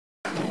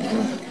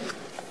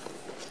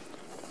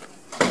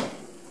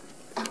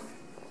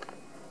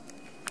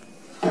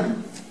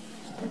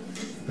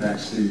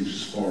stage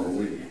is far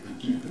away.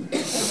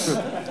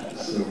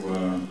 So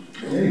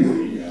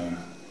anyway,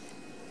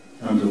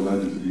 I'm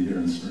delighted to be here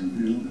in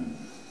Springfield.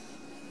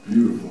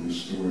 Beautiful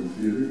historic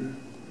theater.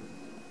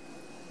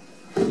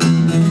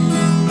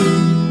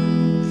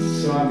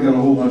 So I've got a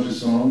whole bunch of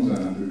songs, and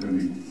there are going to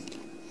be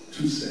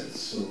 2 sets.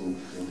 So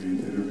there'll be an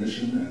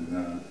intermission,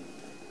 and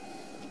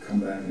come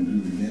back and do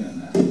it again.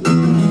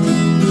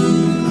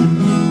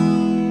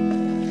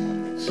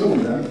 So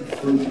without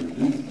further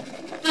ado,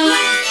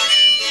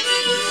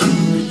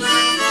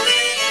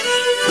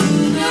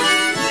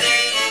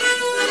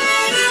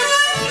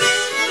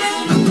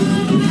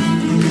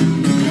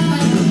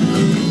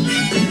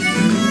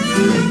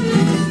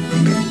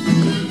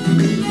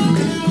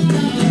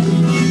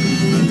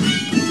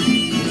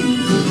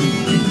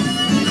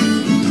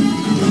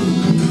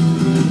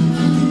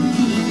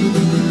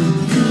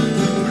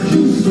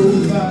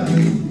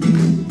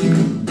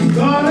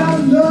 God, I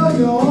love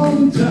you all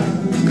the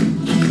time.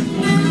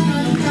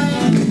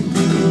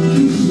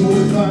 You're so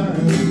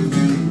fine.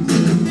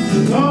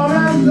 God,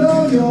 I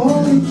love you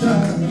all the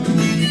time.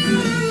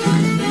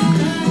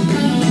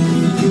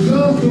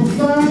 You're so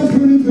fine,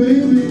 pretty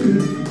baby.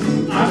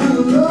 I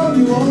gotta love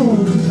you all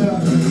the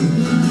time.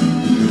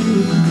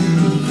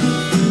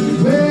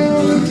 Well,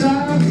 the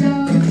time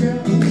gotta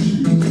count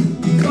you.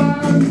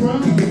 Fine and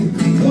brown.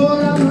 What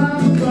I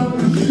like about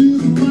you,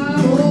 my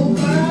old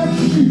life,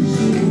 she's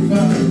so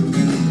fine.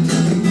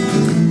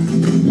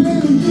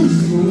 Baby, you're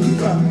so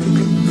fine.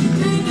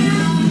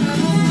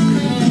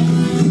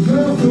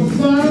 You're so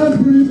fine,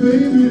 pretty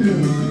baby.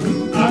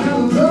 I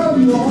gotta love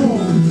you all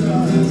the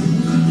time.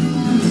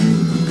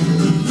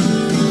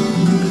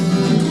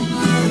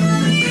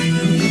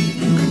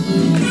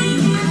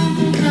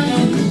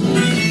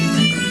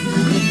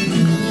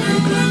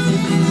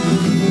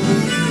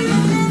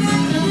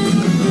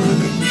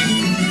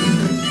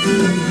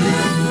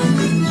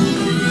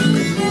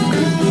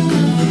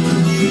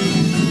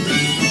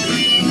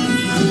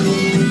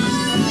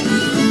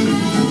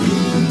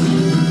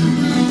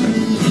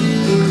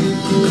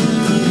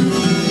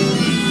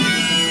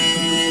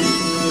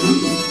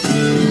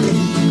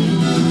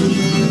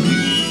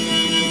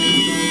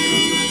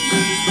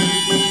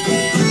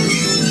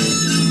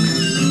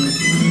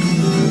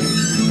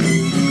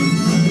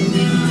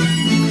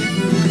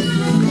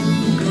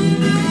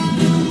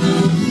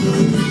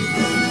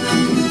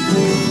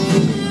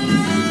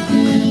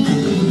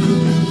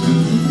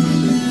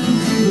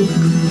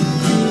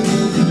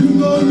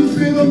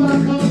 My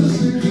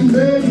conversation,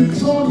 baby,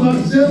 talk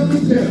myself to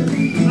death.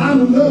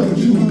 I'm in love with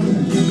you,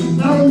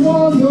 honey. I don't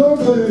want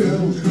nobody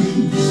else.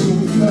 You're so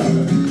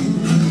fine.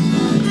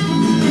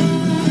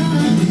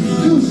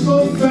 You're so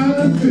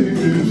fine,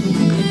 baby.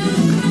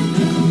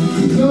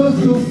 You're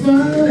so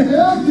fine,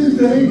 healthy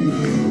thing.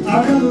 I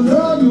gotta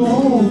love you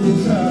all the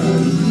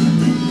time.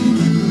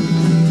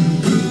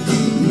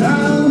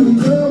 Now I'm in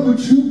love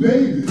with you,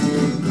 baby.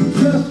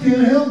 Just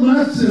can't help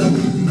myself.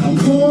 I'm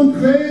going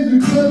crazy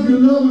because you're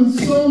loving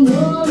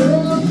someone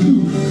else too.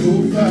 So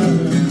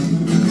fine.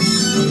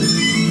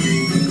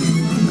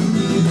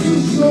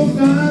 You're so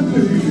fine,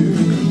 baby.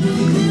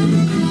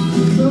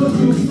 You're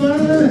so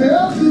fine,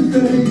 healthy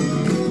thing.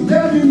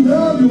 Let me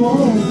love you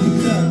all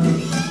the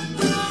time.